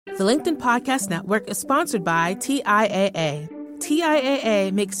The LinkedIn Podcast Network is sponsored by TIAA.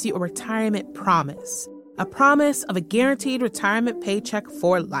 TIAA makes you a retirement promise, a promise of a guaranteed retirement paycheck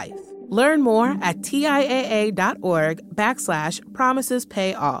for life. Learn more at TIAA.org/promises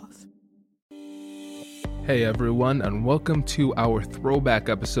pay off. Hey everyone, and welcome to our throwback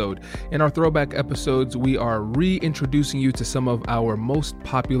episode. In our throwback episodes, we are reintroducing you to some of our most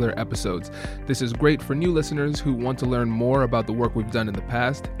popular episodes. This is great for new listeners who want to learn more about the work we've done in the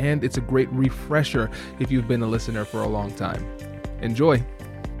past, and it's a great refresher if you've been a listener for a long time. Enjoy.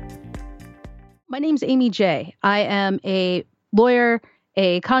 My name's Amy J. I am a lawyer,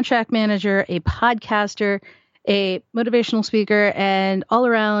 a contract manager, a podcaster, a motivational speaker, and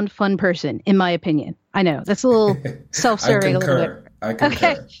all-around fun person, in my opinion. I know, that's a little self-serving. I concur.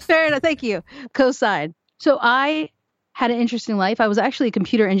 Okay, fair enough. Thank you. Co-sign. So I had an interesting life. I was actually a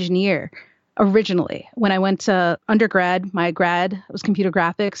computer engineer originally. When I went to undergrad, my grad was computer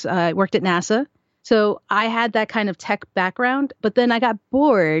graphics. I worked at NASA. So I had that kind of tech background, but then I got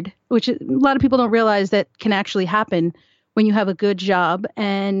bored, which a lot of people don't realize that can actually happen when you have a good job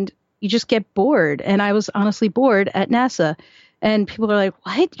and you just get bored. And I was honestly bored at NASA. And people are like,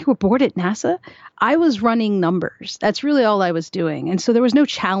 what? You were bored at NASA? I was running numbers. That's really all I was doing. And so there was no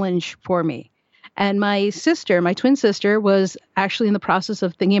challenge for me. And my sister, my twin sister, was actually in the process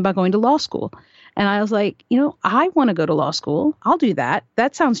of thinking about going to law school. And I was like, I want to go to law school. I'll do that.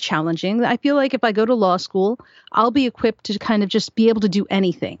 That sounds challenging. I feel like if I go to law school, I'll be equipped to kind of just be able to do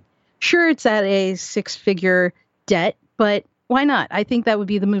anything. Sure, it's at a six-figure debt, but why not? I think that would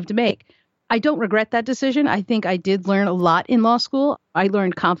be the move to make. I don't regret that decision. I think I did learn a lot in law school. I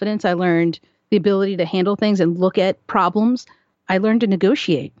learned confidence. I learned the ability to handle things and look at problems. I learned to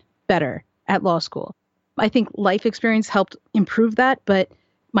negotiate better at law school. I think life experience helped improve that, but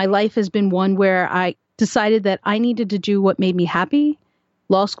my life has been one where I decided that I needed to do what made me happy.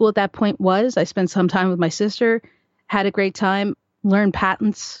 Law school at that point I spent some time with my sister, had a great time, learned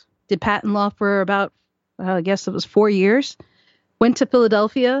patents, did patent law for about, I guess it was 4 years. Went to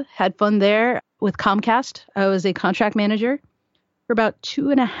Philadelphia, had fun there with Comcast. I was a contract manager for about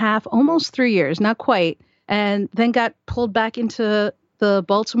 2.5, almost 3 years, not quite. And then got pulled back into the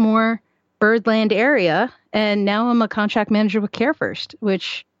Baltimore Birdland area. And now I'm a contract manager with CareFirst,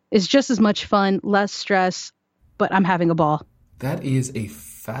 which is just as much fun, less stress, but I'm having a ball. That is a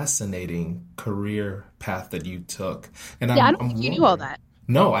fascinating career path that you took. And I don't think you knew all that.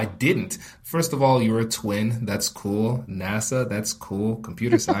 No, I didn't. First of all, you're a twin. That's cool. NASA, that's cool.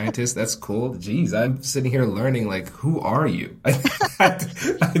 Computer scientist, that's cool. Geez, I'm sitting here learning, who are you? I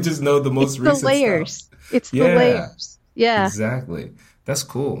just know the most recent stuff. It's the layers. Yeah. Exactly. That's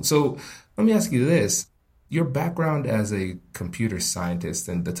cool. So let me ask you this. Your background as a computer scientist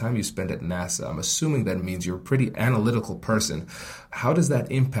and the time you spent at NASA, I'm assuming that means you're a pretty analytical person. How does that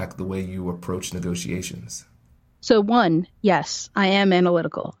impact the way you approach negotiations? So one, yes, I am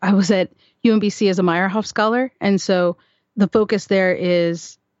analytical. I was at UMBC as a Meyerhoff Scholar. And so the focus there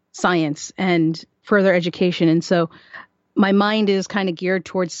is science and further education. And so my mind is kind of geared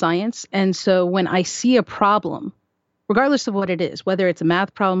towards science. And so when I see a problem, regardless of what it is, whether it's a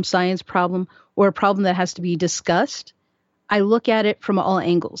math problem, science problem, or a problem that has to be discussed, I look at it from all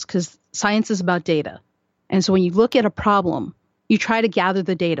angles because science is about data. And so when you look at a problem, you try to gather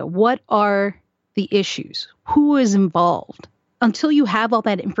the data. What are the issues? Who is involved? Until you have all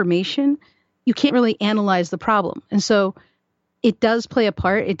that information, you can't really analyze the problem. And so it does play a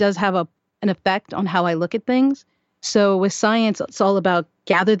part. It does have an effect on how I look at things. So with science, it's all about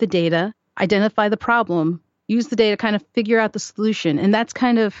gather the data, identify the problem, use the data, kind of figure out the solution. And that's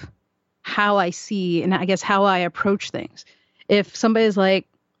kind of how I see and I guess how I approach things. If somebody's like,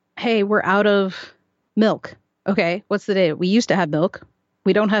 hey, we're out of milk. Okay, what's the data? We used to have milk.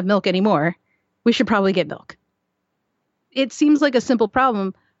 We don't have milk anymore. We should probably get milk. It seems like a simple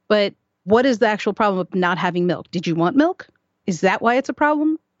problem, but what is the actual problem of not having milk? Did you want milk? Is that why it's a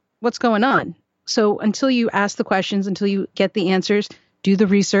problem? What's going on? So until you ask the questions, until you get the answers, do the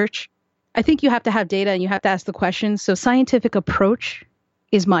research, I think you have to have data and you have to ask the questions. So scientific approach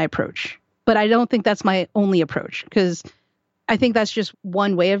is my approach, but I don't think that's my only approach because I think that's just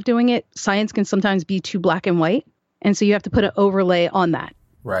one way of doing it. Science can sometimes be too black and white. And so you have to put an overlay on that.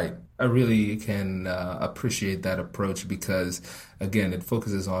 Right. I really can appreciate that approach because, again, it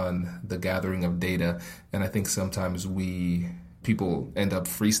focuses on the gathering of data. And I think sometimes people end up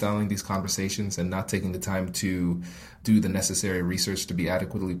freestyling these conversations and not taking the time to do the necessary research to be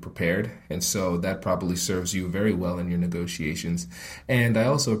adequately prepared. And so that probably serves you very well in your negotiations. And I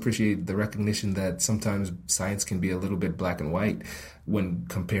also appreciate the recognition that sometimes science can be a little bit black and white when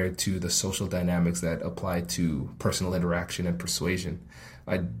compared to the social dynamics that apply to personal interaction and persuasion.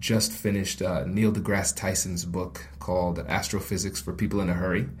 I just finished Neil deGrasse Tyson's book called Astrophysics for People in a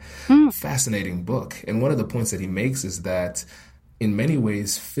Hurry. Fascinating book. And one of the points that he makes is that in many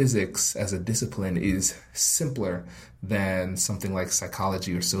ways, physics as a discipline is simpler than something like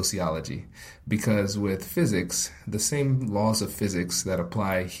psychology or sociology. Because with physics, the same laws of physics that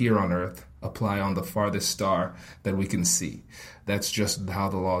apply here on Earth apply on the farthest star that we can see. That's just how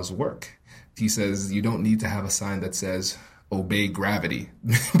the laws work. He says you don't need to have a sign that says, obey gravity,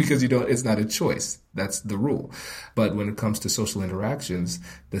 because it's not a choice. That's the rule. But when it comes to social interactions,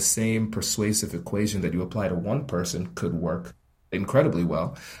 the same persuasive equation that you apply to one person could work incredibly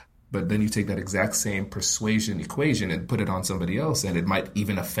well. But then you take that exact same persuasion equation and put it on somebody else, and it might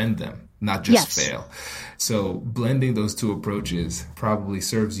even offend them, not just fail. So blending those two approaches probably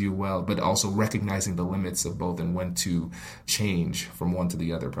serves you well, but also recognizing the limits of both and when to change from one to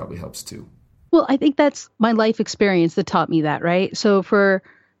the other probably helps too. Well, I think that's my life experience that taught me that, right? So for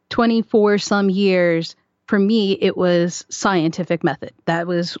 24 some years, for me, it was scientific method. That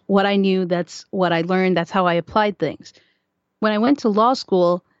was what I knew. That's what I learned. That's how I applied things. When I went to law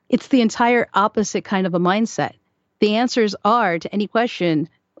school, it's the entire opposite kind of a mindset. The answers are to any question,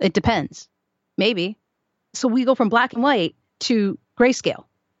 it depends. Maybe. So we go from black and white to grayscale.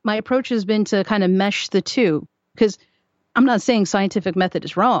 My approach has been to kind of mesh the two, because I'm not saying scientific method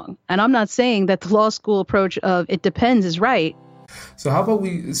is wrong. And I'm not saying that the law school approach of it depends is right. So how about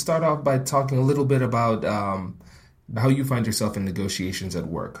we start off by talking a little bit about how you find yourself in negotiations at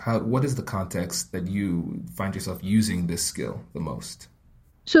work? What is the context that you find yourself using this skill the most?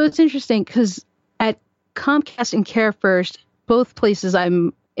 So it's interesting because at Comcast and CareFirst, both places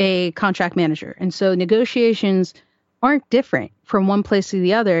I'm a contract manager. And so negotiations aren't different from one place to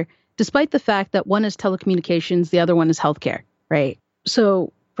the other, despite the fact that one is telecommunications, the other one is healthcare, right?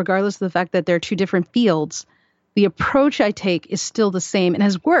 So regardless of the fact that they're two different fields, the approach I take is still the same and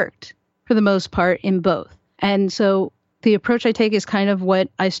has worked for the most part in both. And so the approach I take is kind of what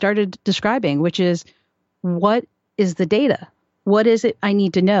I started describing, which is, what is the data? What is it I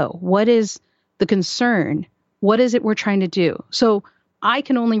need to know? What is the concern? What is it we're trying to do? So I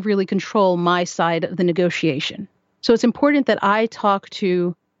can only really control my side of the negotiation. So it's important that I talk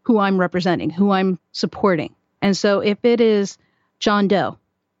to who I'm representing, who I'm supporting. And so if it is John Doe,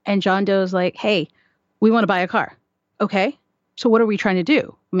 and John Doe is like, hey, we want to buy a car. Okay, so what are we trying to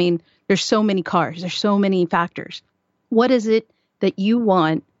do? I mean, there's so many cars. There's so many factors. What is it that you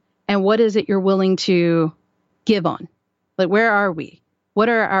want, and what is it you're willing to give on? Like, where are we? What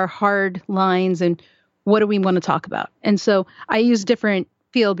are our hard lines, and what do we want to talk about? And so I use different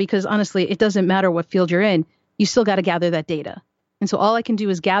field because, honestly, it doesn't matter what field you're in. You still got to gather that data. And so all I can do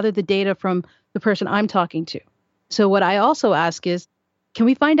is gather the data from the person I'm talking to. So what I also ask is, can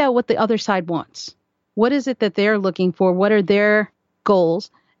we find out what the other side wants? What is it that they're looking for? What are their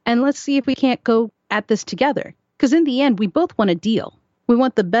goals? And let's see if we can't go at this together. Because in the end, we both want a deal. We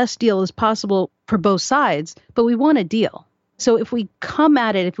want the best deal as possible for both sides, but we want a deal. So if we come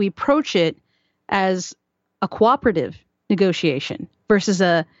at it, if we approach it as a cooperative negotiation versus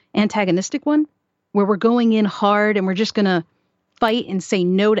a antagonistic one, where we're going in hard and we're just going to fight and say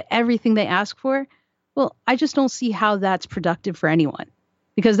no to everything they ask for, well, I just don't see how that's productive for anyone,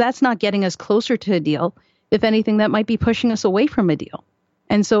 because that's not getting us closer to a deal. If anything, that might be pushing us away from a deal.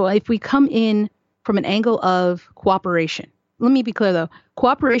 And so if we come in from an angle of cooperation, let me be clear, though,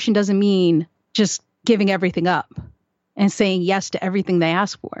 cooperation doesn't mean just giving everything up and saying yes to everything they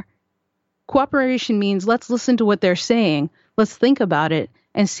ask for. Cooperation means let's listen to what they're saying, let's think about it,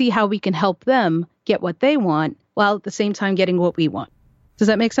 and see how we can help them get what they want while at the same time getting what we want. Does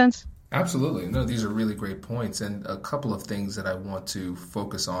that make sense? Absolutely. No, these are really great points, and a couple of things that I want to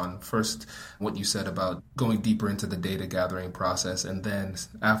focus on. First, what you said about going deeper into the data gathering process, and then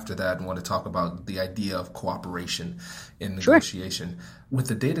after that, I want to talk about the idea of cooperation in negotiation. Sure. With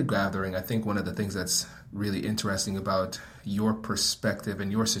the data gathering, I think one of the things that's really interesting about your perspective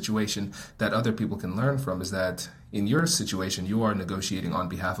and your situation that other people can learn from is that in your situation, you are negotiating on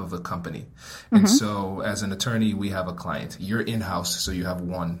behalf of a company. Mm-hmm. And so as an attorney, we have a client. You're in-house, so you have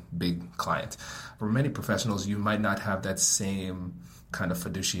one big client. For many professionals, you might not have that same kind of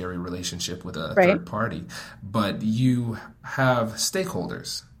fiduciary relationship with a third party, but you have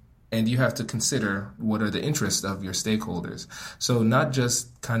stakeholders. And you have to consider what are the interests of your stakeholders. So not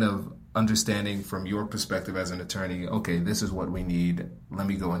just kind of understanding from your perspective as an attorney, okay, this is what we need, let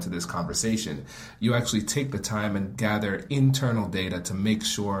me go into this conversation. You actually take the time and gather internal data to make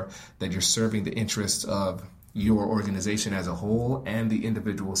sure that you're serving the interests of your organization as a whole and the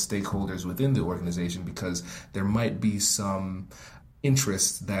individual stakeholders within the organization, because there might be some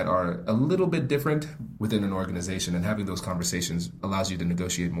interests that are a little bit different within an organization, and having those conversations allows you to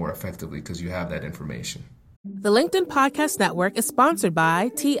negotiate more effectively because you have that information. The LinkedIn Podcast Network is sponsored by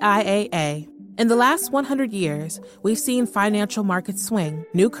TIAA. In the last 100 years, we've seen financial markets swing,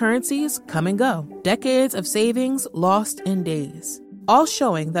 new currencies come and go, decades of savings lost in days, all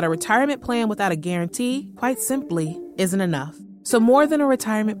showing that a retirement plan without a guarantee, quite simply, isn't enough. So more than a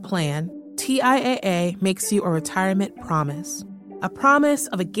retirement plan, TIAA makes you a retirement promise. A promise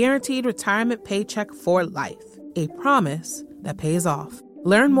of a guaranteed retirement paycheck for life. A promise that pays off.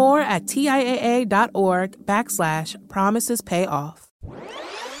 Learn more at TIAA.org/promisespayoff.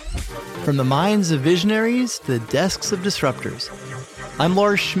 From the minds of visionaries to the desks of disruptors, I'm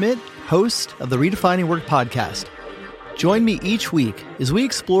Lars Schmidt, host of the Redefining Work podcast. Join me each week as we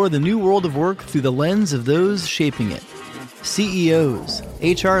explore the new world of work through the lens of those shaping it. CEOs,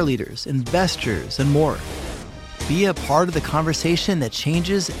 HR leaders, investors, and more. Be a part of the conversation that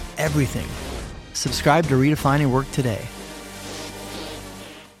changes everything. Subscribe to Redefining Work today.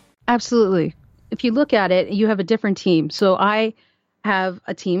 Absolutely. If you look at it, you have a different team. So I have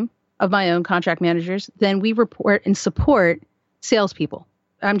a team of my own contract managers. Then we report and support salespeople.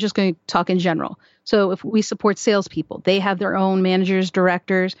 I'm just going to talk in general. So if we support salespeople, they have their own managers,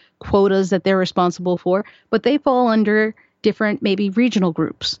 directors, quotas that they're responsible for, but they fall under different, maybe regional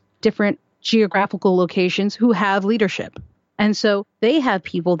groups, different geographical locations who have leadership. And so they have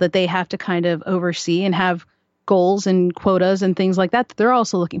people that they have to kind of oversee and have goals and quotas and things like that they're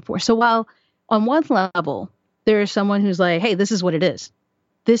also looking for. So while on one level, there is someone who's like, hey, this is what it is.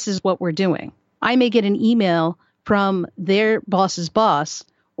 This is what we're doing. I may get an email from their boss's boss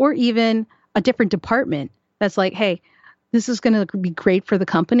or even a different department that's like, hey, this is going to be great for the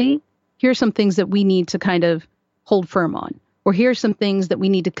company. Here are some things that we need to kind of hold firm on. Or here are some things that we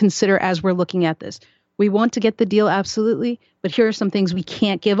need to consider as we're looking at this. We want to get the deal, absolutely, but here are some things we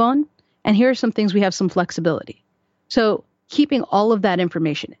can't give on. And here are some things we have some flexibility. So keeping all of that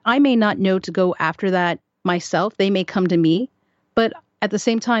information, I may not know to go after that myself. They may come to me, but at the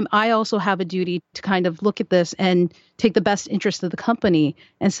same time, I also have a duty to kind of look at this and take the best interest of the company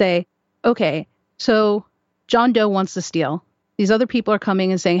and say, okay, so John Doe wants this deal. These other people are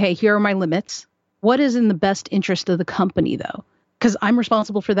coming and saying, hey, here are my limits. What is in the best interest of the company, though? Because I'm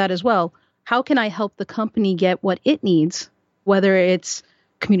responsible for that as well. How can I help the company get what it needs, whether it's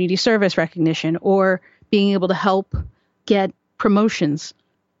community service recognition or being able to help get promotions?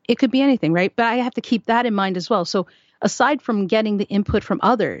 It could be anything, right? But I have to keep that in mind as well. So aside from getting the input from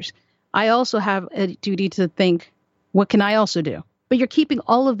others, I also have a duty to think, what can I also do? But you're keeping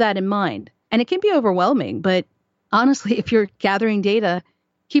all of that in mind. And it can be overwhelming, but honestly, if you're gathering data,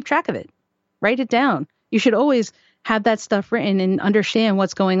 keep track of it. Write it down. You should always have that stuff written and understand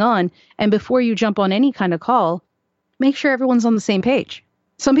what's going on. And before you jump on any kind of call, make sure everyone's on the same page.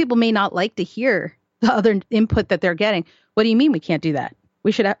 Some people may not like to hear the other input that they're getting. What do you mean we can't do that?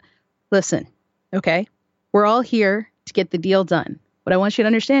 We should listen, okay? We're all here to get the deal done. What I want you to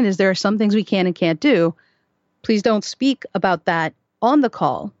understand is there are some things we can and can't do. Please don't speak about that on the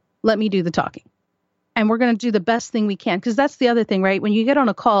call. Let me do the talking. And we're going to do the best thing we can, because that's the other thing, right? When you get on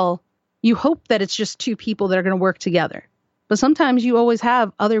a call, you hope that it's just two people that are going to work together. But sometimes you always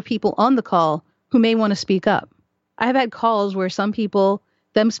have other people on the call who may want to speak up. I've had calls where some people,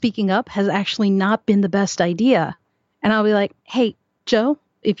 them speaking up has actually not been the best idea. And I'll be like, hey, Joe,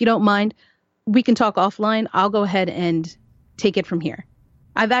 if you don't mind, we can talk offline. I'll go ahead and take it from here.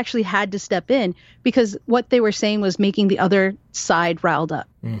 I've actually had to step in because what they were saying was making the other side riled up.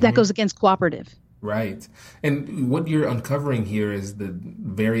 Mm-hmm. That goes against cooperative. Right. And what you're uncovering here is the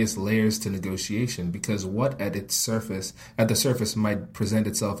various layers to negotiation, because what at the surface might present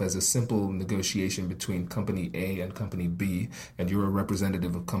itself as a simple negotiation between company A and company B, and you're a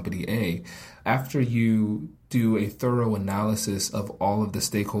representative of company A. After you do a thorough analysis of all of the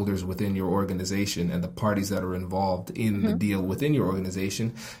stakeholders within your organization and the parties that are involved in the deal within your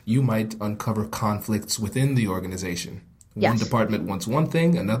organization, you might uncover conflicts within the organization. One department wants one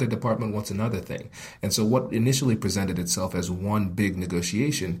thing, another department wants another thing. And so what initially presented itself as one big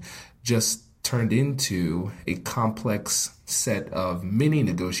negotiation just turned into a complex set of mini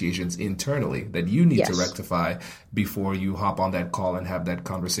negotiations internally that you need to rectify before you hop on that call and have that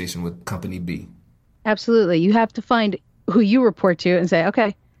conversation with company B. Absolutely. You have to find who you report to and say,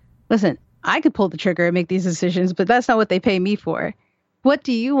 okay, listen, I could pull the trigger and make these decisions, but that's not what they pay me for. What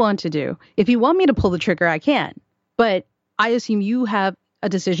do you want to do? If you want me to pull the trigger, I can. But I assume you have a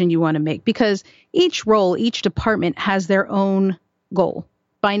decision you want to make, because each role, each department has their own goal.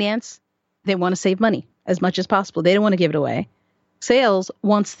 Finance, they want to save money as much as possible. They don't want to give it away. Sales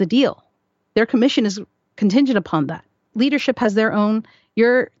wants the deal. Their commission is contingent upon that. leadership has their own.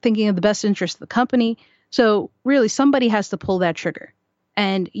 You're thinking of the best interest of the company. So really, somebody has to pull that trigger.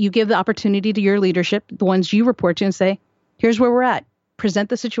 And you give the opportunity to your leadership, the ones you report to, and say, here's where we're at. Present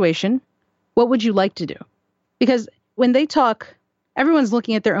the situation. What would you like to do? Because when they talk, everyone's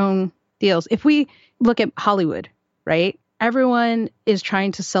looking at their own deals. If we look at Hollywood, right? Everyone is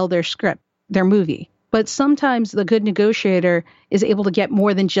trying to sell their script, their movie. But sometimes the good negotiator is able to get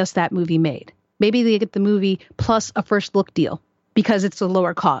more than just that movie made. Maybe they get the movie plus a first look deal because it's a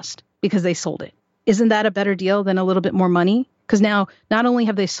lower cost because they sold it. Isn't that a better deal than a little bit more money? Because now not only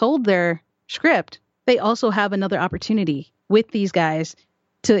have they sold their script, they also have another opportunity with these guys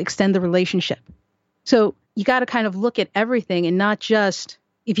to extend the relationship. So you got to kind of look at everything and not just,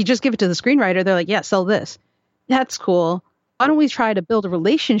 if you just give it to the screenwriter, they're like, yeah, sell this. That's cool. Why don't we try to build a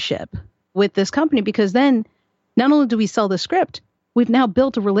relationship with this company? Because then not only do we sell the script, we've now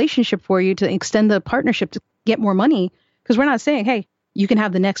built a relationship for you to extend the partnership to get more money. Because we're not saying, hey, you can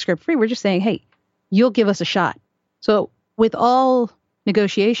have the next script free. We're just saying, hey, you'll give us a shot. So with all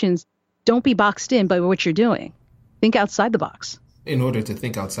negotiations, don't be boxed in by what you're doing. Think outside the box. In order to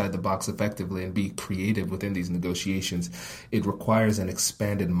think outside the box effectively and be creative within these negotiations, it requires an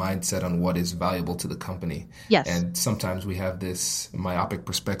expanded mindset on what is valuable to the company. Yes. And sometimes we have this myopic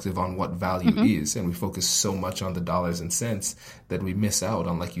perspective on what value is, and we focus so much on the dollars and cents that we miss out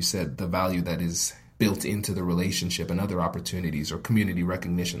on, like you said, the value that is built into the relationship and other opportunities or community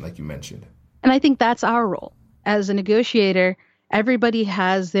recognition, like you mentioned. And I think that's our role. As a negotiator, everybody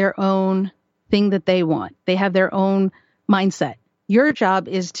has their own thing that they want. They have their own mindset. Your job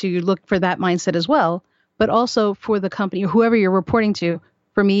is to look for that mindset as well, but also for the company or whoever you're reporting to.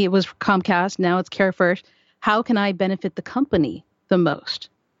 For me, it was Comcast. Now it's CareFirst. How can I benefit the company the most,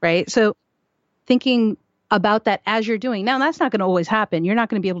 right? So thinking about that as you're doing. Now, that's not going to always happen. You're not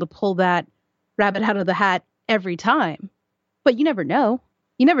going to be able to pull that rabbit out of the hat every time, but you never know.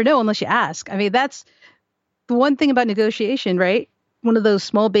 You never know unless you ask. I mean, that's the one thing about negotiation, right? One of those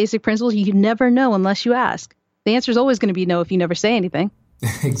small basic principles, you never know unless you ask. The answer is always going to be no if you never say anything.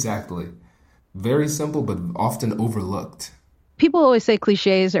 Exactly. Very simple, but often overlooked. People always say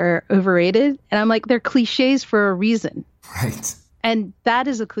cliches are overrated. And I'm like, they're cliches for a reason. Right. And that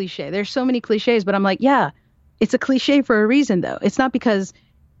is a cliche. There's so many cliches, but I'm like, yeah, it's a cliche for a reason, though. It's not because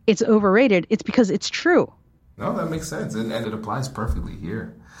it's overrated. It's because it's true. No, that makes sense. And it applies perfectly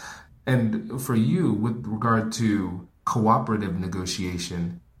here. And for you, with regard to cooperative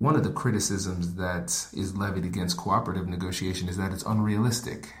negotiation, one of the criticisms that is levied against cooperative negotiation is that it's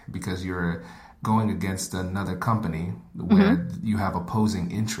unrealistic because you're going against another company where you have opposing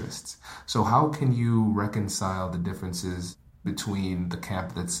interests. So how can you reconcile the differences between the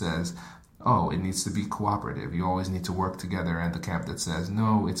camp that says, oh, it needs to be cooperative, you always need to work together, and the camp that says,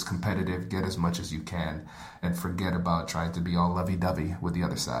 no, it's competitive, get as much as you can, and forget about trying to be all lovey-dovey with the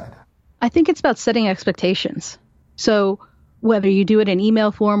other side? I think it's about setting expectations. So whether you do it in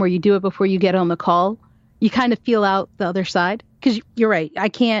email form or you do it before you get on the call, you kind of feel out the other side. Because you're right, I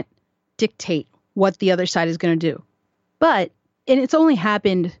can't dictate what the other side is going to do. But, and it's only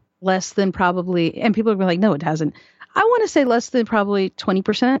happened less than probably, and people are like, no, it hasn't. I want to say less than probably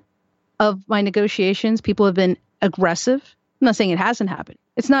 20% of my negotiations, people have been aggressive. I'm not saying it hasn't happened.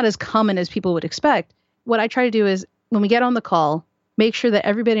 It's not as common as people would expect. What I try to do is when we get on the call, make sure that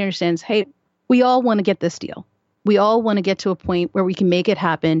everybody understands, hey, we all want to get this deal. We all want to get to a point where we can make it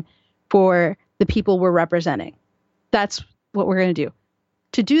happen for the people we're representing. That's what we're going to do.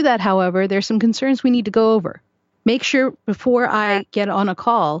 To do that, however, there's some concerns we need to go over. Make sure before I get on a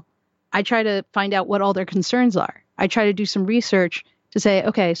call, I try to find out what all their concerns are. I try to do some research to say,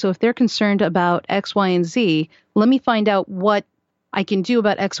 okay, so if they're concerned about X, Y, and Z, let me find out what I can do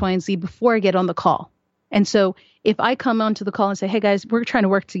about X, Y, and Z before I get on the call. And so if I come onto the call and say, hey guys, we're trying to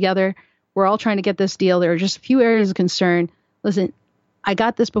work together, we're all trying to get this deal, there are just a few areas of concern. Listen, I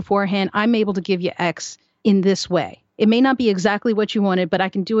got this beforehand. I'm able to give you X in this way. It may not be exactly what you wanted, but I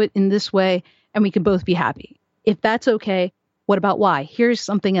can do it in this way and we can both be happy. If that's okay, what about Y? Here's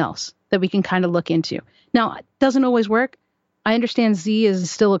something else that we can kind of look into. Now, it doesn't always work. I understand Z is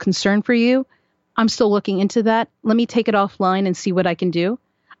still a concern for you. I'm still looking into that. Let me take it offline and see what I can do.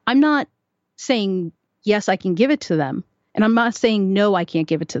 I'm not saying, yes, I can give it to them. And I'm not saying, no, I can't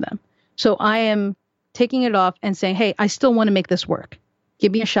give it to them. So I am taking it off and saying, hey, I still want to make this work.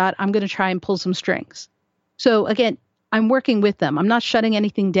 Give me a shot. I'm going to try and pull some strings. So again, I'm working with them. I'm not shutting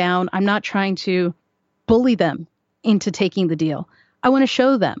anything down. I'm not trying to bully them into taking the deal. I want to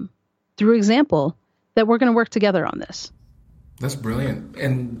show them through example that we're going to work together on this. That's brilliant.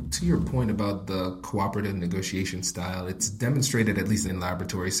 And to your point about the cooperative negotiation style, it's demonstrated, at least in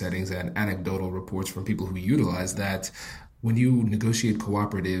laboratory settings and anecdotal reports from people who utilize that, when you negotiate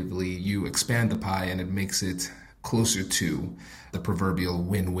cooperatively, you expand the pie and it makes it closer to the proverbial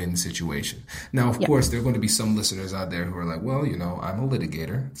win-win situation. Now, of course, there are going to be some listeners out there who are like, well, I'm a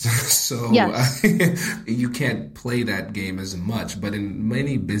litigator, so you can't play that game as much. But in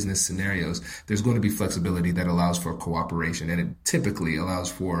many business scenarios, there's going to be flexibility that allows for cooperation, and it typically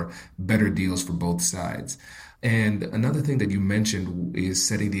allows for better deals for both sides. And another thing that you mentioned is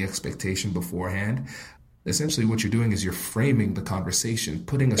setting the expectation beforehand. Essentially, what you're doing is you're framing the conversation,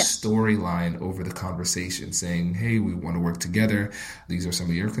 putting a storyline over the conversation, saying, hey, we want to work together. These are some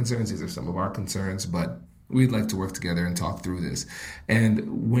of your concerns. These are some of our concerns, but we'd like to work together and talk through this.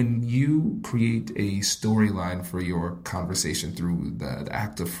 And when you create a storyline for your conversation through the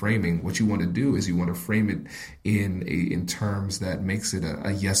act of framing, what you want to do is you want to frame it in terms that makes it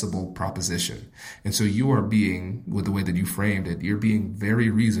a yesable proposition. And so you are being, with the way that you framed it, you're being very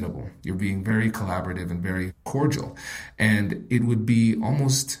reasonable. You're being very collaborative and very cordial. And it would be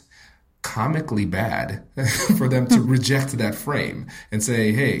almost comically bad for them to reject that frame and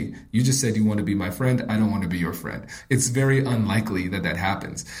say, hey, you just said you want to be my friend. I don't want to be your friend. It's very unlikely that that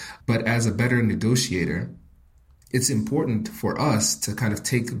happens. But as a better negotiator, it's important for us to kind of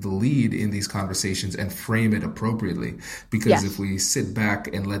take the lead in these conversations and frame it appropriately. Because if we sit back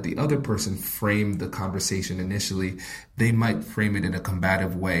and let the other person frame the conversation initially, they might frame it in a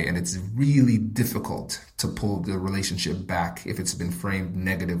combative way. And it's really difficult to pull the relationship back if it's been framed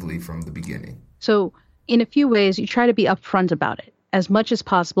negatively from the beginning. So in a few ways, you try to be upfront about it. As much as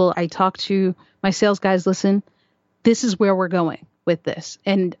possible, I talk to my sales guys, listen, this is where we're going with this.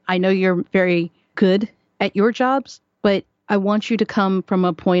 And I know you're very good at your jobs, but I want you to come from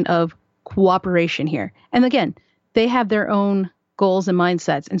a point of cooperation here. And again, they have their own goals and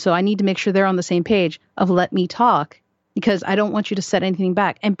mindsets. And so I need to make sure they're on the same page of let me talk, because I don't want you to set anything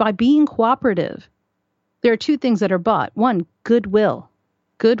back. And by being cooperative, there are two things that are bought. One, goodwill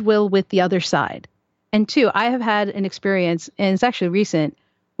with the other side. And two, I have had an experience, and it's actually recent,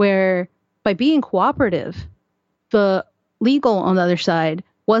 where by being cooperative, the legal on the other side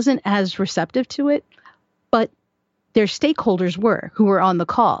wasn't as receptive to it, but their stakeholders who were on the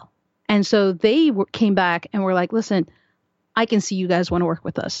call. And so they came back and were like, listen, I can see you guys want to work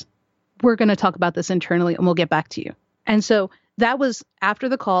with us. We're going to talk about this internally and we'll get back to you. And so that was after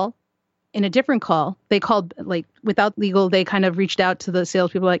the call. In a different call, they called, like, without legal, they kind of reached out to the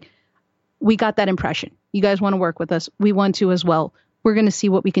salespeople like, we got that impression. You guys want to work with us. We want to as well. We're going to see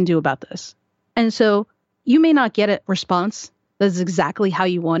what we can do about this. And so you may not get a response that's exactly how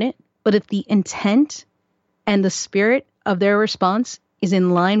you want it, but if the intent and the spirit of their response is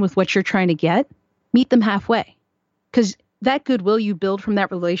in line with what you're trying to get, meet them halfway. Because that goodwill you build from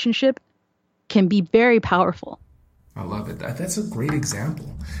that relationship can be very powerful. I love it. That's a great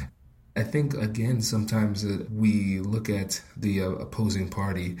example. I think, again, sometimes we look at the opposing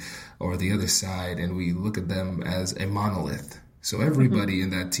party or the other side and we look at them as a monolith. So everybody in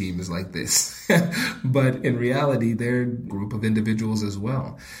that team is like this. But in reality, they're a group of individuals as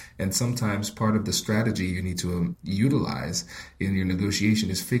well. And sometimes part of the strategy you need to utilize in your negotiation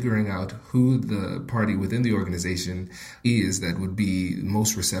is figuring out who the party within the organization is that would be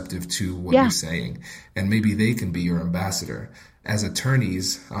most receptive to what you're saying. And maybe they can be your ambassador. As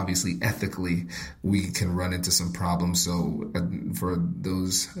attorneys, obviously, ethically, we can run into some problems. So for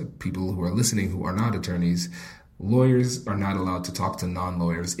those people who are listening who are not attorneys, lawyers are not allowed to talk to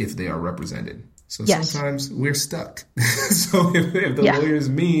non-lawyers if they are represented. So sometimes we're stuck. So if the lawyer's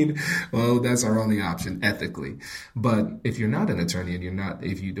mean, well, that's our only option ethically. But if you're not an attorney and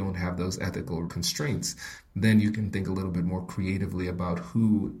if you don't have those ethical constraints, then you can think a little bit more creatively about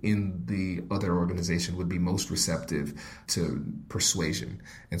who in the other organization would be most receptive to persuasion.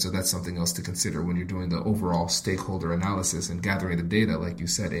 And so that's something else to consider when you're doing the overall stakeholder analysis and gathering the data, like you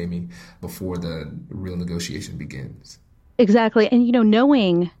said, Amy, before the real negotiation begins. Exactly. And,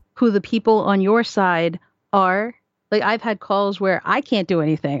 knowing who the people on your side are, like I've had calls where I can't do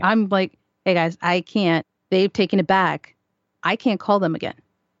anything. I'm like, hey guys, I can't. They've taken it back. I can't call them again.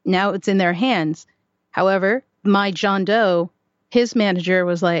 Now it's in their hands. However, my John Doe, his manager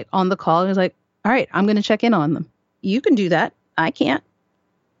was like on the call. He was like, all right, I'm going to check in on them. You can do that. I can't.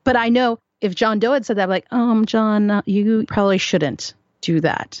 But I know if John Doe had said that, I'm like, John, you probably shouldn't do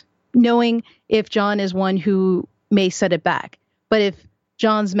that. Knowing if John is one who may set it back. But if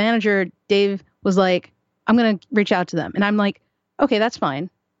John's manager, Dave, was like, I'm going to reach out to them. And I'm like, okay, that's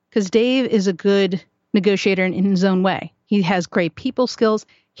fine. Because Dave is a good negotiator in his own way. He has great people skills.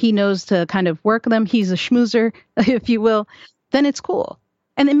 He knows to kind of work them. He's a schmoozer, if you will. then it's cool.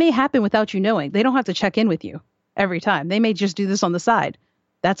 And it may happen without you knowing. They don't have to check in with you every time. They may just do this on the side.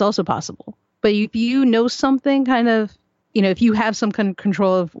 That's also possible. But if you know something kind of, if you have some kind of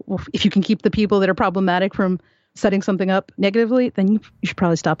control of, if you can keep the people that are problematic from setting something up negatively, then you should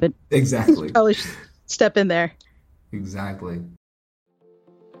probably stop it. Exactly. You probably should step in there. Exactly.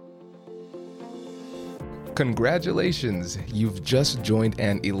 Congratulations! You've just joined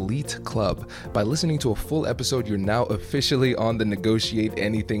an elite club. By listening to a full episode, you're now officially on the Negotiate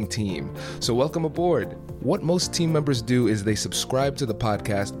Anything team. So welcome aboard. What most team members do is they subscribe to the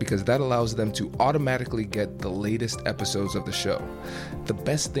podcast because that allows them to automatically get the latest episodes of the show. The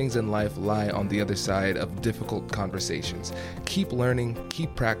best things in life lie on the other side of difficult conversations. Keep learning,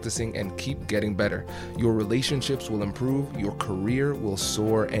 keep practicing, and keep getting better. Your relationships will improve, your career will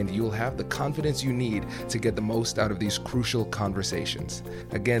soar, and you'll have the confidence you need to get the most out of these crucial conversations.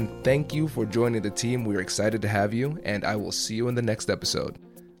 Again, thank you for joining the team. We're excited to have you, and I will see you in the next episode.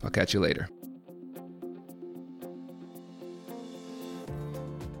 I'll catch you later.